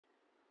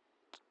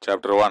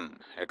Chapter 1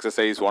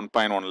 Exercise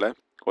 1.1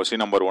 question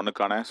number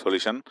 1க்கான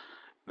solution.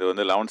 இது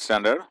வந்து 11th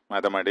standard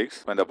mathematics.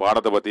 இந்த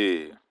பாடத்தை பற்றி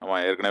நம்ம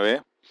ஏற்கனவே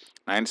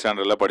 9th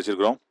ஸ்டாண்டர்டில்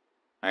படிச்சிருக்கிறோம்.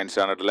 9th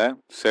ஸ்டாண்டர்டில்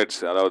செட்ஸ்,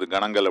 அதாவது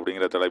கணங்கள்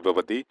அப்படிங்கிற தலைப்பை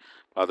பற்றி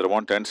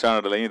பார்த்துருப்போம். 10th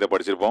ஸ்டாண்டர்ட்லையும் இதை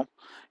படிச்சிருப்போம்.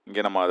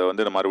 இங்கே நம்ம அதை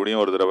வந்து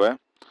மறுபடியும் ஒரு தடவை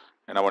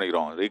என்ன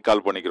பண்ணிக்கிறோம்,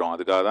 ரீகால் பண்ணிக்கிறோம்.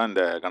 அதுக்காக தான்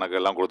இந்த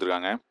கணக்கெல்லாம்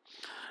கொடுத்துருக்காங்க.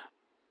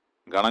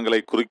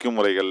 கணங்களை குறிக்கும்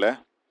முறைகளில்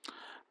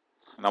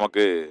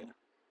நமக்கு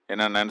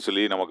என்னென்னு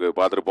சொல்லி நமக்கு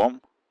பார்த்துருப்போம்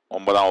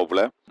 9ஆம்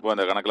வகுப்பில். இப்போ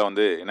அந்த கணக்கில்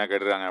வந்து என்ன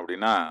கேட்டிருக்காங்க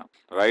அப்படின்னா,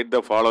 right the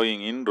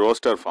following in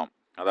roster form,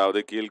 அதாவது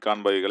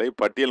கீழ்காண்பவைகளை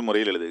பட்டியல்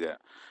முறையில் எழுதுக.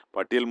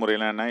 பட்டியல்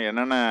முறையில்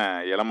என்னென்ன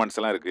எலமெண்ட்ஸ்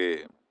எல்லாம் இருக்குது,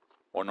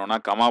 ஒன்று ஒன்றா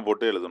கமா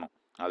போட்டு எழுதணும்.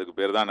 அதுக்கு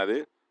பேர் தான் என்னது,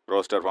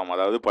 ரோஸ்டர் ஃபார்ம்,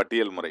 அதாவது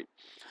பட்டியல் முறை.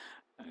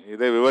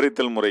 இதை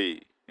விவரித்தல் முறை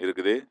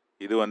இருக்குது.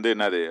 இது வந்து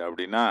என்னது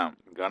அப்படின்னா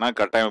கண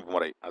கட்டமைப்பு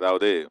முறை,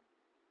 அதாவது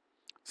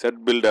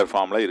செட் பில்டர்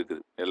ஃபார்மில்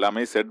இருக்குது.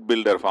 எல்லாமே செட்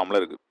பில்டர் ஃபார்மில்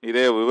இருக்குது.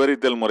 இதே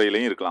விவரித்தல்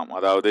முறையிலையும் இருக்கலாம்,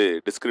 அதாவது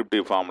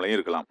டிஸ்கிரிப்டிவ் ஃபார்ம்லையும்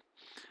இருக்கலாம்.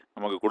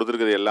 நமக்கு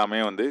கொடுத்துருக்கிறது எல்லாமே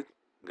வந்து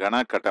கண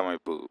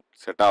கட்டமைப்பு,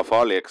 செட் ஆஃப்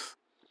ஆல் எக்ஸ்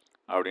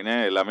அப்படின்னு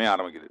எல்லாமே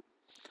ஆரம்பிக்குது.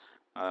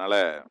 அதனால்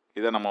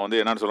இதை நம்ம வந்து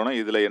என்னென்னு சொல்லணும்,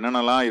 இதில்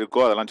என்னென்னலாம்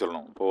இருக்கோ அதெல்லாம்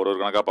சொல்லணும். இப்போ ஒரு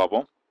கணக்காக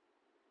பார்ப்போம்.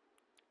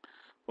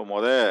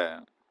 இப்போ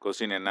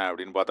கொஸ்டின் என்ன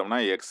அப்படின்னு பார்த்தோம்னா,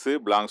 X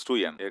belongs to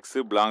N, X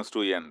belongs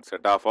to N,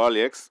 set of all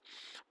X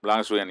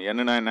belongs to என்.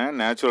 என்னன்னா என்ன,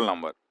 நேச்சுரல்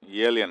நம்பர்,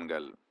 இயல்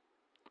எண்கள்.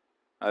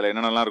 அதில்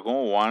என்னென்னலாம்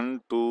இருக்கும், 1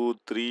 2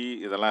 3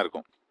 இதெல்லாம்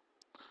இருக்கும்.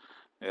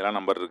 இதெல்லாம்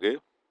நம்பர் இருக்குது.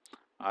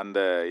 அந்த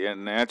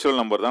நேச்சுரல்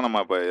நம்பர் தான்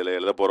நம்ம இப்போ இதில்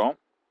எழுத போகிறோம்.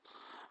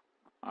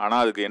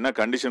 ஆனால் அதுக்கு என்ன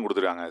கண்டிஷன்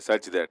கொடுத்துருக்காங்க,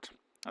 சச் தட்,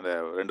 அந்த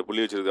 2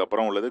 புள்ளி வச்சதுக்கு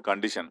அப்புறம் உள்ளது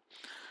condition.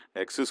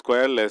 X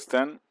square less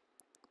than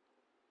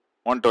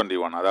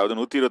 121, அதாவது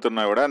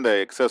 121 விட அந்த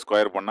எக்ஸை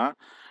ஸ்கொயர் பண்ணால்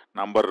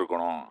நம்பர்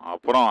இருக்கணும்.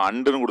 அப்புறம்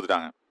அண்டுன்னு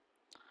கொடுத்துட்டாங்க,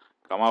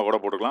 கமா கூட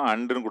போட்டுக்கலாம்,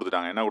 அண்டுன்னு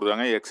கொடுத்துட்டாங்க. என்ன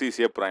கொடுத்துட்டாங்க, X is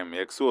a prime,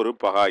 X ஒரு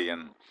பகா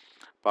எண்.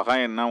 பகா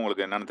எண்ணா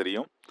உங்களுக்கு என்னன்னு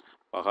தெரியும்,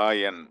 பகா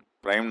எண்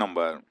பிரைம்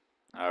நம்பர்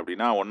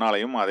அப்படின்னா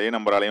ஒன்னாலையும் அதே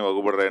நம்பராலையும்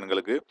வகுப்படுற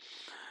எண்களுக்கு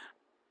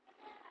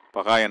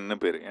பகா எண்ணு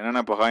பேர்.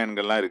 என்னென்ன பகா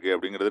எண்கள்லாம் இருக்குது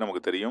அப்படிங்கிறது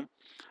நமக்கு தெரியும்.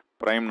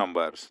 பிரைம்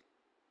நம்பர்ஸ்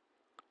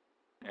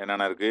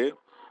என்னென்ன இருக்குது,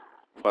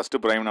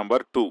 ஃபஸ்ட்டு பிரைம்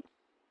நம்பர் 2,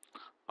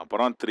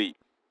 அப்புறம் 3,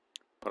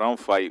 அப்புறம்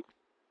 5,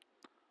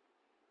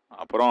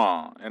 அப்புறம்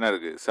என்ன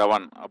இருக்குது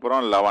 7,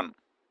 அப்புறம் 11,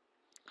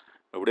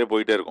 இப்படியே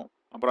போயிட்டே இருக்கும்.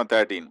 அப்புறம்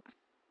 13,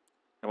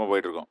 நம்ம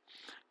போயிட்டுருக்கோம்.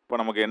 இப்போ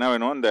நமக்கு என்ன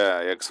வேணும், இந்த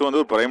எக்ஸ் வந்து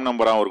ஒரு பிரைம்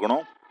நம்பராகவும்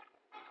இருக்கணும்,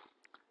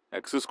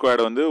 எக்ஸ்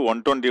ஸ்கொயர்டு வந்து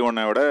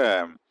 121 விட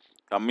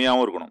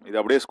கம்மியாகவும் இருக்கணும். இது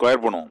அப்படியே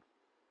ஸ்கொயர் பண்ணுவோம்.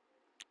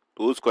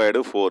 2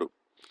 ஸ்கொயர்டு 4,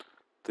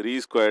 3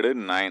 ஸ்கொயர்டு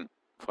 9,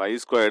 5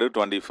 ஸ்கொயர்டு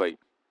 25,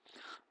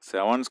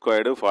 7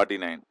 ஸ்கொயர்டு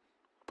 49,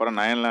 அப்புறம்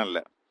 9லாம்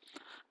இல்லை,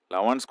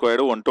 11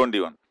 ஸ்கொயர்டு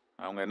 121.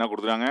 அவங்க என்ன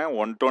கொடுத்துருக்காங்க,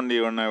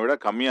 121 விட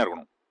கம்மியாக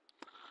இருக்கணும்.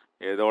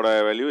 இதோட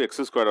வேல்யூ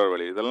எக்ஸ் ஸ்கொயரோட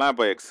வேல்யூ. இதெல்லாம்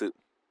இப்போ எக்ஸு,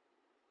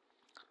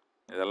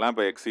 இதெல்லாம்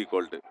இப்போ எக்ஸ்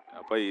ஈக்குவல் டு,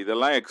 அப்போ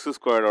இதெல்லாம் எக்ஸ்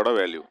ஸ்கொயரோட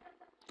வேல்யூ.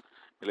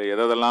 இல்லை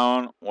எதெல்லாம்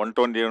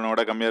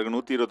 121 கம்மியாக இருக்குது,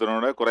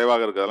 121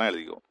 குறைவாக இருக்கிறதெல்லாம்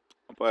எழுதிக்கோ.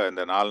 அப்போ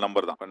இந்த 4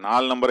 நம்பர் தான். இப்போ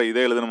 4 நம்பரை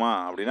இதே எழுதணுமா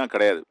அப்படின்னா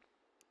கிடையாது.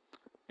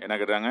 என்ன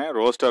கேட்டாங்க,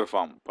 ரோஸ்டர்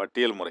ஃபார்ம்,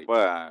 பட்டியல் முறை. இப்போ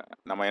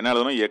நம்ம என்ன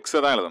எழுதணும்,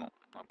 எக்ஸை தான் எழுதணும்.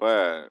 அப்போ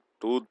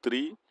 2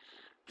 3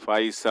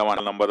 5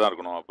 7 நம்பர் தான்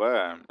இருக்கணும். அப்போ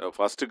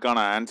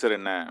ஃபஸ்ட்டுக்கான ஆன்சர்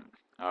என்ன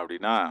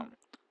அப்படின்னா,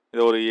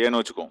 இதை ஒரு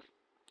ஏன்னு வச்சுக்கோம்.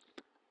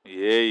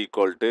 ஏ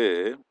ஈக்குவல் டு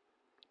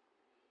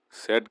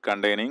செட்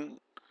கண்டெய்னிங்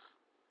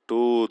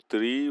 2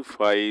 3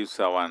 5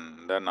 7,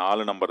 இந்த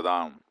 4 நம்பர்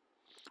தான்.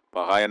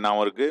 பகா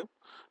எண்ணாகவும் இருக்குது,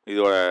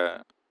 இதோட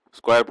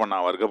ஸ்கொயர்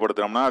பண்ணால்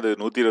வர்க்கப்படுத்துனோம்னா அது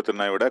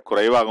 121 விட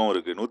குறைவாகவும்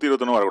இருக்குது.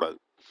 121 வரக்கூடாது.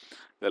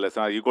 இதில்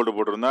ஈக்குவல் டு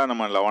போட்டிருந்தா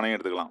நம்ம 11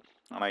 எடுத்துக்கலாம்,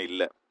 ஆனால்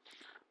இல்லை.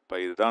 இப்போ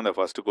இதுதான் அந்த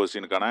ஃபஸ்ட்டு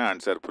கொஸ்டினுக்கான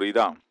ஆன்சர்.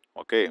 புரியுதா?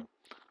 ஓகே,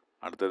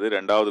 அடுத்தது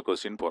 2வது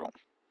கொஸ்டின் போகிறோம்.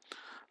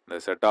 இந்த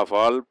set of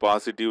all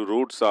positive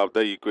roots of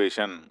the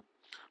equation,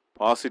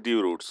 positive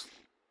roots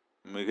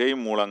மிகை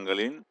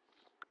மூலங்களின்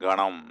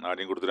கணம்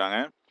அப்படின்னு கொடுத்துருக்காங்க.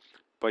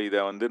 இப்போ இதை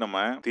வந்து நம்ம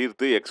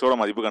தீர்த்து எக்ஸோட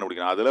மதிப்பு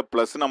கண்டுபிடிக்கணும். அதில்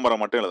ப்ளஸ் நம்பரை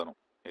மட்டும் எழுதணும்.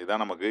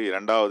 இதுதான் நமக்கு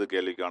 2வது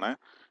கேள்விக்கான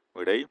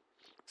விடை.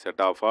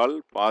 Set of all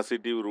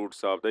positive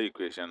roots of the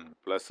equation,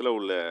 ப்ளஸில்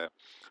உள்ள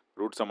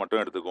ரூட்ஸை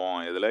மட்டும் எடுத்துக்குவோம்.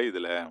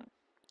 இதில்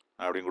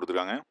அப்படின்னு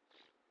கொடுத்துருக்காங்க.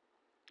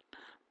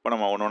 இப்போ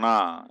நம்ம ஒன்று ஒன்றா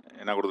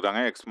என்ன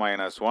கொடுத்துருக்காங்க, எக்ஸ்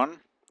மைனஸ் 1,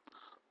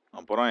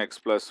 அப்புறம்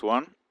எக்ஸ் ப்ளஸ்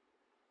 1,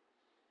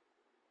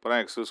 அப்புறம்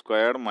X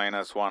squared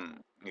minus 1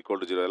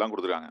 equal to 0 இதெல்லாம்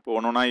கொடுத்துருக்காங்க. இப்போ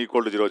ஒன்று ஒன்றா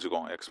ஈக்குவல் டு 0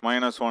 வச்சுக்கோம். எக்ஸ்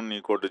மைனஸ் 1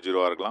 ஈக்குவல் டு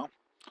 0 இருக்கலாம்,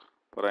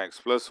 அப்புறம்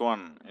எக்ஸ் ப்ளஸ்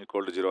 1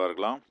 ஈக்குவல் டு 0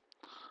 இருக்கலாம்,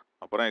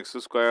 அப்புறம் X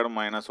squared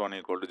minus 1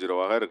 equal to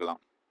 0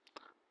 இருக்கலாம்.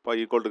 இப்போ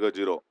ஈக்குவல் டு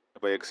 0.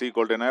 இப்போ எக்ஸ்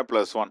ஈக்குவல் டு என்ன,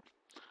 ப்ளஸ் 1,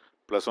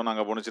 ப்ளஸ் 1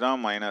 அங்கே போணுச்சுன்னா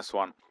மைனஸ்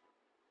 1.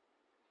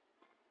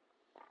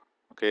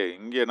 ஓகே,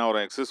 இங்கே என்ன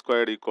வரும், X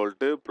squared equal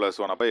to plus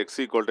 1. அப்போ எக்ஸ்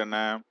ஈக்குவல் டு என்ன,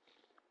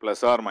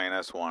 ப்ளஸ் ஆர்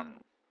மைனஸ் 1.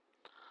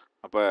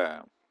 அப்போ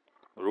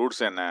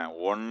ரூட்ஸ் என்ன,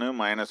 1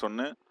 மைனஸ்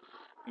 1,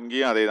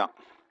 இங்கேயும் அதே தான்,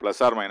 ப்ளஸ்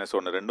ஆர் மைனஸ்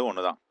 1 ரெண்டும்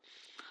ஒன்று தான்.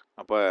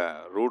 அப்போ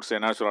ரூட்ஸ்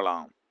என்ன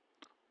சொல்லலாம்,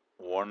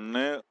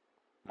 1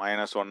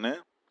 மைனஸ் 1,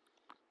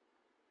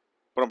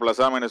 அப்புறம்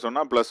plus R minus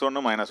 1னா plus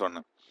 1 minus 1,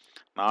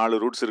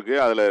 4 roots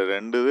இருக்குது. அதில்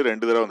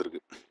 2 தடவை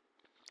வந்திருக்கு.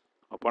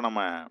 அப்போ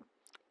நம்ம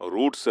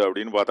ரூட்ஸ்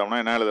அப்படின்னு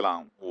பார்த்தோம்னா என்ன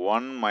எழுதலாம்,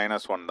 1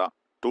 மைனஸ் 1 தான்.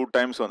 2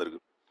 டைம்ஸ்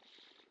வந்திருக்கு.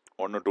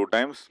 1 2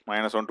 டைம்ஸ்,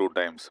 -1 2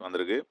 டைம்ஸ்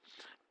வந்திருக்கு.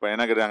 இப்போ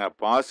என்ன கேட்டாங்க,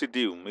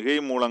 பாசிட்டிவ் மிகை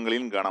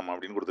மூலங்களின் கணம்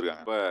அப்படின்னு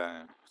கொடுத்துருக்காங்க. இப்போ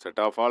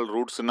செட் ஆஃப் ஆல்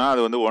ரூட்ஸ்னா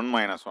அது வந்து 1 -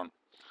 1.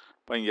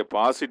 இப்போ இங்கே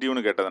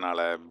பாசிட்டிவ்னு கேட்டதுனால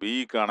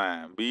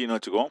பின்னு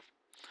வச்சுக்கோ.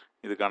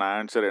 இதுக்கான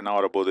ஆன்சர் என்ன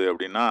வரப்போகுது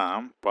அப்படின்னா,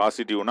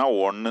 பாசிட்டிவ்னா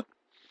 1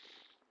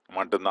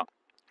 மட்டும்தான்.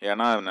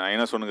 ஏன்னா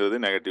 -1ங்கிறது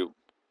நெகட்டிவ்.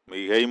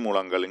 மிகை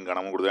மூலங்களின்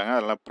கணமும் கொடுத்தாங்க.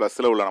 அதெல்லாம்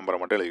ப்ளஸில் உள்ள நம்பரை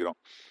மட்டும் எழுதிக்கிறோம்.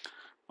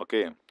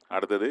 ஓகே,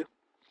 அடுத்தது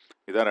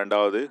இதான்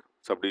 2வது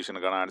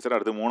சப்டிவிஷனுக்கான ஆன்சர்.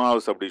 அடுத்து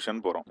 3வது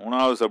சப்டிவிஷன் போகிறோம்.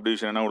 3வது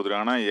சப்டிவிஷன் என்ன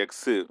கொடுத்துருக்காங்கன்னா,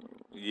 எக்ஸு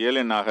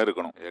இயலெண்ணாக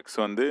இருக்கணும். எக்ஸ்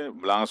வந்து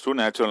பிலாங்ஸ் டு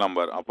நேச்சுரல்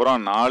நம்பர். அப்புறம்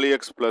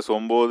 4x +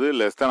 9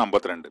 <=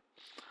 52.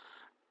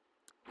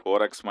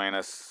 4x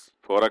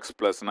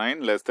 + 9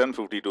 <=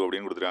 52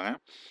 அப்படின்னு கொடுத்துருக்காங்க.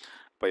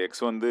 இப்போ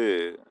எக்ஸ் வந்து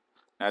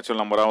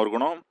நேச்சுரல் நம்பராகவும்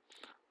இருக்கணும்,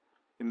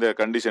 இந்த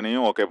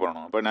கண்டிஷனையும் ஓகே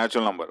பண்ணணும். இப்போ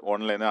நேச்சுரல் நம்பர்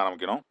 1லேருந்து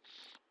ஆரம்பிக்கணும்.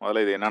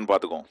 முதல்ல இது என்னன்னு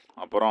பார்த்துக்குவோம்.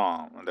 அப்புறம்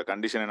இந்த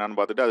கண்டிஷன் என்னன்னு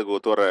பார்த்துட்டு அதுக்கு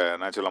ஒத்து வர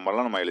நேச்சுரல்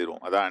நம்பர்லாம் நம்ம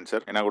எழுதிடுவோம். அதான்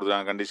ஆன்சர். என்ன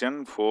கொடுத்துருக்காங்க கண்டிஷன்,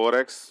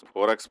 4x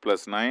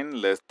 + 9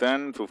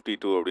 <=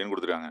 52 அப்படின்னு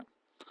கொடுத்துருக்காங்க.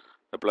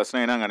 இந்த ப்ளஸ்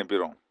 9 அங்கே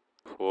அனுப்பிடுவோம்.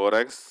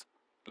 4x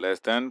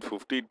 <=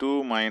 52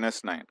 -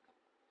 9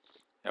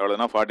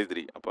 எவ்வளோனா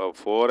 43. அப்போ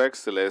 4x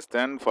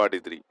 <=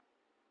 43.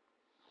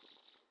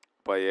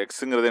 இப்போ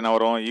எக்ஸுங்கிறது என்ன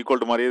வரும்,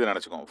 ஈக்குவல் டு மாதிரியே இது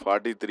நினச்சிக்கோம்.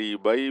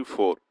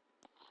 43/4.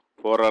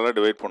 4ஆல்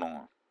டிவைட்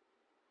பண்ணுவோம்.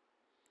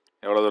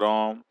 எவ்வளோ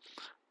தரும்,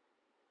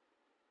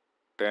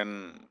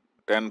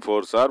 10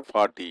 4s are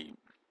 40.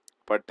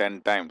 இப்போ 10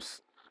 டைம்ஸ்.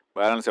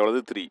 பேலன்ஸ் எவ்வளவு,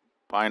 3.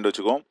 பாயிண்ட்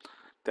வச்சுக்கோம்.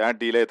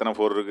 30ல் எத்தனை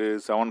 4 இருக்குது,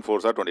 7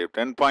 4s are 28.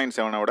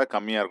 10.7 விட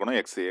கம்மியாக இருக்கணும்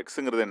எக்ஸ்.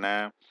 எக்ஸுங்கிறது என்ன,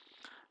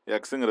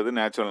 எக்ஸுங்கிறது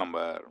நேச்சுரல்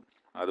நம்பர்,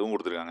 அதுவும்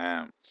கொடுத்துருக்காங்க.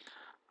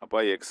 அப்போ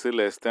எக்ஸு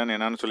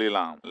என்னன்னு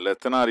சொல்லிடலாம்,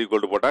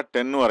 <= போட்டால்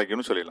 10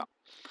 வரைக்கும்னு சொல்லிடலாம்.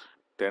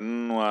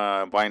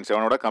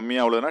 10.7 விட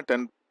கம்மியாக உள்ளதுன்னா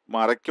 10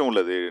 வரைக்கும்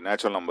உள்ளது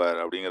நேச்சுரல் நம்பர்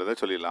அப்படிங்கிறத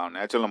சொல்லிடலாம்.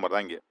 நேச்சுரல் நம்பர்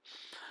தான் இங்கே.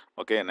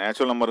 ஓகே,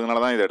 நேச்சுரல்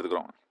நம்பருங்கனால தான் இதை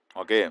எடுத்துக்கிறோம்.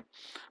 ஓகே,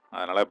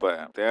 அதனால் இப்போ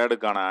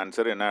தேர்டுக்கான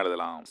ஆன்சர் என்ன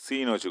எழுதலாம்,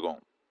 சின்னு வச்சுக்கோம்.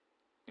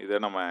 இதை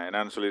நம்ம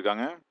என்னன்னு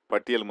சொல்லியிருக்காங்க,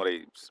 பட்டியல் முறை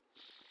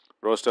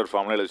ரோஸ்டர்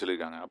ஃபார்மில் எழுத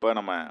சொல்லியிருக்காங்க. அப்போ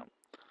நம்ம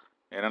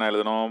என்னென்ன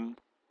எழுதணும்,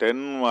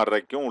 10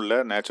 வரைக்கும்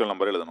உள்ள நேச்சுரல்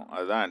நம்பர் எழுதணும்.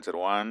 அதுதான் ஆன்சர்.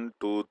 1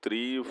 2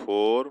 3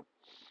 4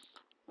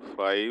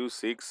 5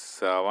 6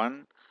 7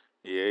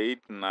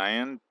 8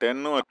 9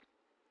 10.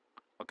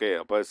 ஓகே,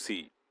 அப்போ சி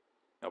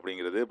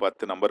அப்படிங்கிறது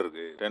 10 நம்பர்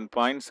இருக்குது.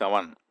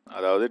 10.7,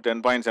 அதாவது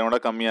 10.7 விட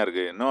கம்மியாக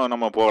இருக்குது. இன்னும்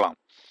நம்ம போகலாம்.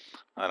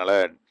 அதனால்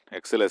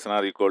எக்ஸ் <=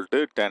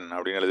 10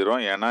 அப்படின்னு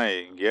எழுதிடுவோம். ஏன்னா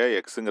இங்கே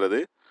எக்ஸுங்கிறது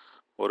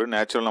ஒரு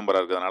நேச்சுரல்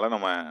நம்பராக இருக்கிறதுனால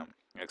நம்ம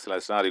எக்ஸ்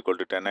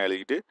 <= 10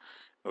 எழுதிக்கிட்டு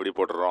இப்படி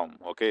போட்டுடுறோம்.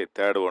 ஓகே,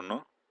 தேர்டு 1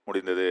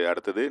 முடிந்தது.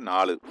 அடுத்தது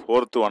 4,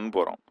 4th 1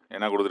 போகிறோம்.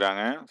 என்ன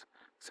கொடுத்துட்டாங்க,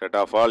 செட்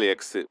ஆஃப் ஆல்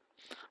எக்ஸு.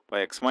 இப்போ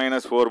x -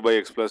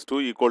 4/x +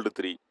 2 =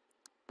 3.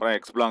 அப்புறம்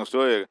x belongs to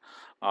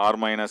r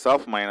 -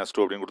 of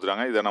 -2 அப்படின்னு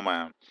கொடுத்துட்டாங்க. இதை நம்ம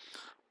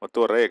ஒத்து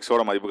வர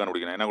எக்ஸோட மதிப்பு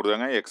கண்டுபிடிக்கணும். என்ன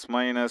கொடுத்தாங்க, x -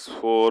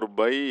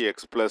 4/x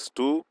 +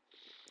 2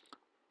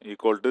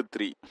 =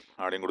 3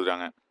 அப்படின்னு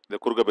கொடுத்தாங்க. இதை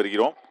குறுக்க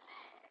பெருக்கிறோம்.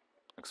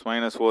 x - 4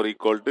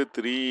 =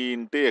 3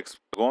 × x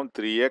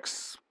 3x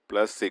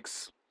 + 6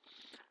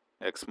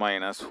 x -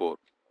 4.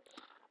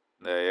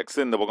 இந்த x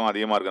இந்த பக்கம்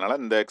அதிகமாக இருக்கிறதுனால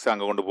இந்த x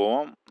அங்கே கொண்டு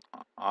போவோம்,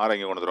 6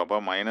 இங்கே கொண்டு வந்துடும். அப்போ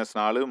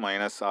 -4 -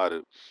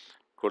 6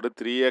 =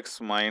 3x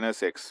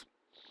 - x.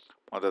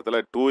 மொத்தத்தில்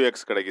 2x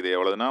கிடைக்குது.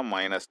 எவ்வளோதுன்னா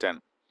 -10.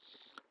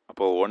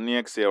 அப்போ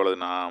 1x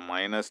எவ்வளோதுன்னா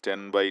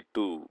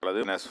 -10/2 அல்லது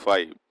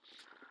 -5.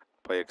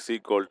 இப்போ x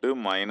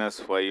 =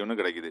 -5ன்னு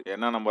கிடைக்குது.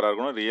 என்ன நம்பராக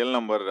இருக்கணும், ரியல்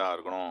நம்பராக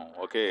இருக்கணும்.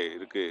 ஓகே,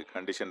 இருக்குது,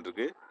 கண்டிஷன்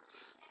இருக்குது.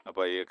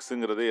 அப்போ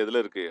எக்ஸுங்கிறது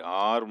எதில் இருக்குது,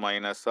 r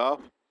 - of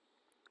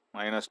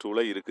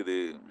 -2ல் இருக்குது.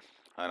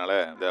 அதனால்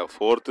இந்த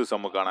 4th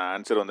சம்முக்கான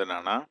ஆன்சர் வந்து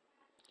என்னன்னா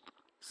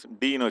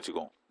டின்னு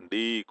வச்சுக்கோம். d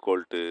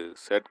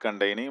 = set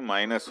containing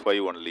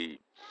 -5 only.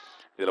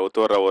 இதில் ஒத்து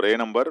வர்ற ஒரே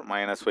நம்பர்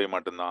 -5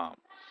 மட்டும்தான்.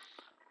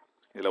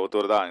 இதில் ஒத்து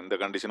வருதா, இந்த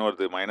கண்டிஷனும்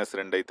வருது.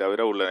 -2ஐ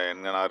தவிர உள்ள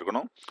எண்களாக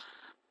இருக்கணும்.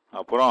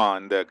 அப்புறம்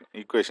இந்த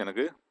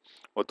ஈக்குவேஷனுக்கு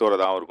ஒத்து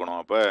வரதாகவும் இருக்கணும்.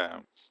 அப்போ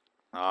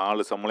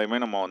 4 சம்முலையுமே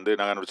நம்ம வந்து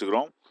என்ன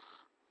கண்டுபிடிச்சிக்கிறோம்,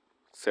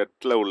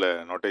 செட்டில் உள்ள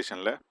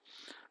நோட்டேஷனில்,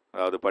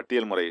 அதாவது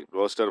பட்டியல் முறை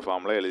ரோஸ்டர்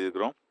ஃபார்மில்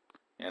எழுதியிருக்கிறோம்.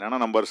 என்னென்ன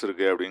நம்பர்ஸ்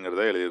இருக்குது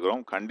அப்படிங்கிறத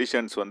எழுதியிருக்கிறோம்.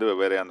 கண்டிஷன்ஸ் வந்து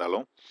வெவ்வேறையாக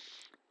இருந்தாலும்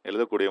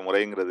எழுதக்கூடிய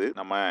முறைங்கிறது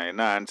நம்ம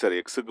என்ன ஆன்சர்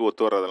எக்ஸுக்கு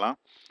ஒத்து வர்றதெல்லாம்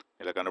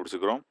இதில்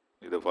கண்டுபிடிச்சிக்கிறோம்.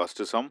 இது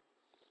ஃபஸ்ட்டு சம்.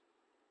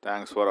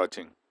 தேங்க்ஸ் ஃபார்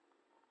வாட்சிங்.